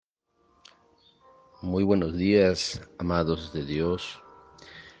Muy buenos días, amados de Dios.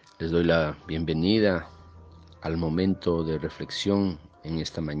 Les doy la bienvenida al momento de reflexión en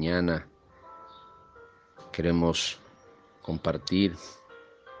esta mañana. Queremos compartir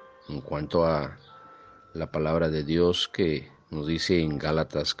en cuanto a la palabra de Dios que nos dice en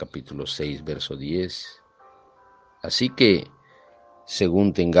Gálatas capítulo 6, verso 10. Así que,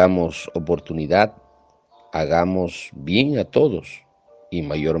 según tengamos oportunidad, hagamos bien a todos y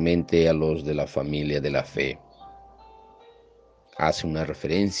mayormente a los de la familia de la fe. Hace una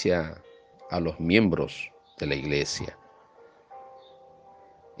referencia a los miembros de la iglesia.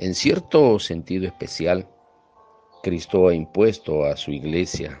 En cierto sentido especial, Cristo ha impuesto a su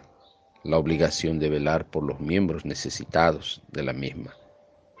iglesia la obligación de velar por los miembros necesitados de la misma.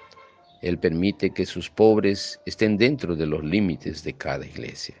 Él permite que sus pobres estén dentro de los límites de cada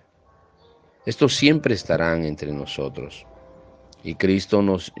iglesia. Estos siempre estarán entre nosotros y Cristo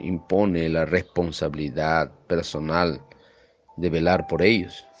nos impone la responsabilidad personal de velar por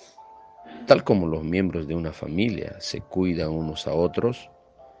ellos. Tal como los miembros de una familia se cuidan unos a otros,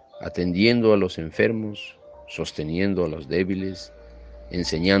 atendiendo a los enfermos, sosteniendo a los débiles,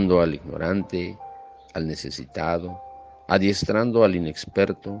 enseñando al ignorante, al necesitado, adiestrando al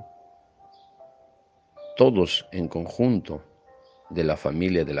inexperto, todos en conjunto de la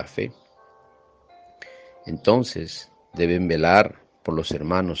familia de la fe. Entonces deben velar por los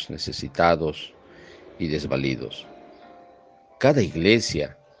hermanos necesitados y desvalidos. Cada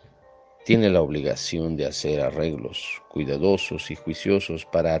iglesia tiene la obligación de hacer arreglos cuidadosos y juiciosos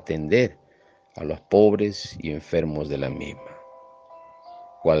para atender a los pobres y enfermos de la misma.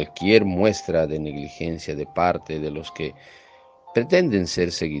 Cualquier muestra de negligencia de parte de los que pretenden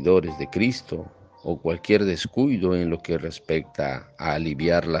ser seguidores de Cristo o cualquier descuido en lo que respecta a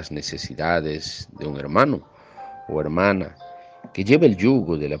aliviar las necesidades de un hermano o hermana que lleva el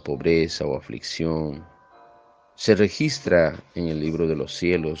yugo de la pobreza o aflicción, se registra en el libro de los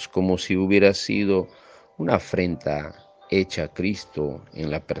cielos como si hubiera sido una afrenta hecha a Cristo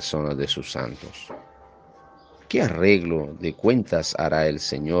en la persona de sus santos. ¿Qué arreglo de cuentas hará el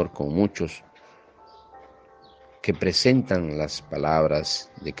Señor con muchos que presentan las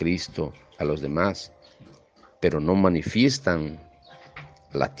palabras de Cristo a los demás, pero no manifiestan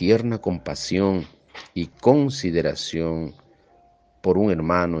la tierna compasión y consideración por un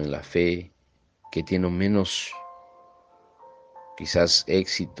hermano en la fe que tiene menos quizás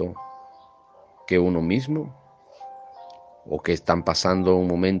éxito que uno mismo, o que están pasando un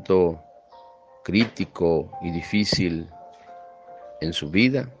momento crítico y difícil en su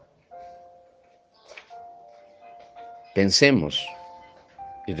vida? Pensemos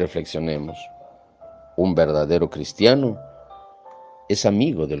y reflexionemos. Un verdadero cristiano es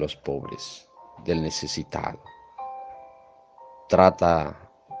amigo de los pobres, del necesitado. Trata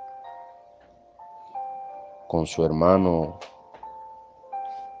con su hermano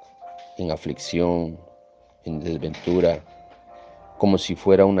en aflicción, en desventura, como si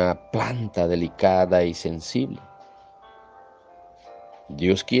fuera una planta delicada y sensible.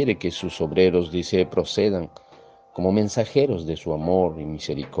 Dios quiere que sus obreros, dice, procedan como mensajeros de su amor y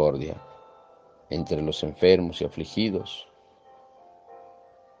misericordia entre los enfermos y afligidos.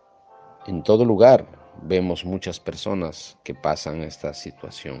 En todo lugar vemos muchas personas que pasan esta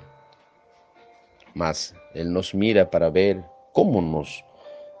situación, mas Él nos mira para ver cómo nos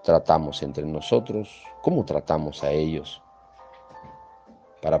tratamos entre nosotros, cómo tratamos a ellos,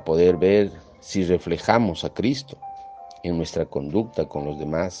 para poder ver si reflejamos a Cristo en nuestra conducta con los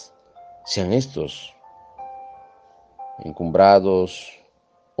demás, sean estos encumbrados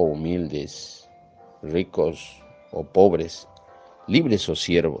o humildes, ricos o pobres, libres o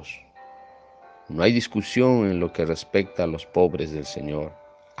siervos. No hay discusión en lo que respecta a los pobres del Señor.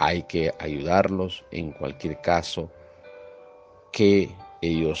 Hay que ayudarlos en cualquier caso que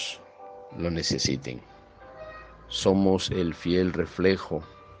ellos lo necesiten. Somos el fiel reflejo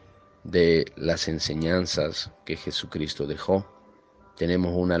de las enseñanzas que Jesucristo dejó.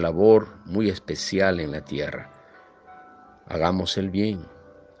 Tenemos una labor muy especial en la tierra. Hagamos el bien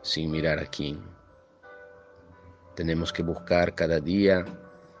sin mirar a quién. Tenemos que buscar cada día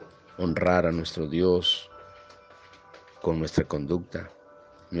honrar a nuestro Dios con nuestra conducta,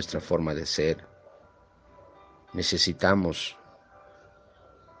 nuestra forma de ser. Necesitamos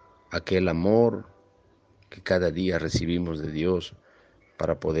aquel amor que cada día recibimos de Dios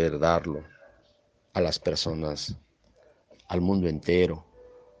para poder darlo a las personas, al mundo entero,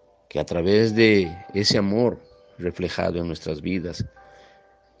 que a través de ese amor reflejado en nuestras vidas,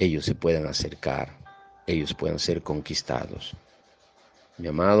 ellos se puedan acercar, ellos puedan ser conquistados. Mi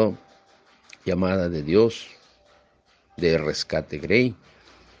amado y amada de Dios, de Rescate Grey,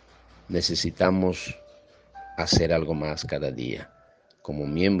 necesitamos hacer algo más cada día, como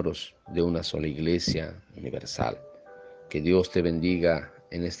miembros de una sola iglesia universal. Que Dios te bendiga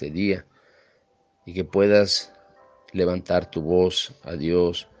en este día y que puedas levantar tu voz a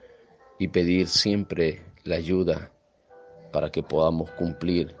Dios y pedir siempre la ayuda para que podamos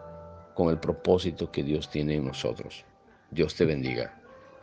cumplir con el propósito que Dios tiene en nosotros. Dios te bendiga.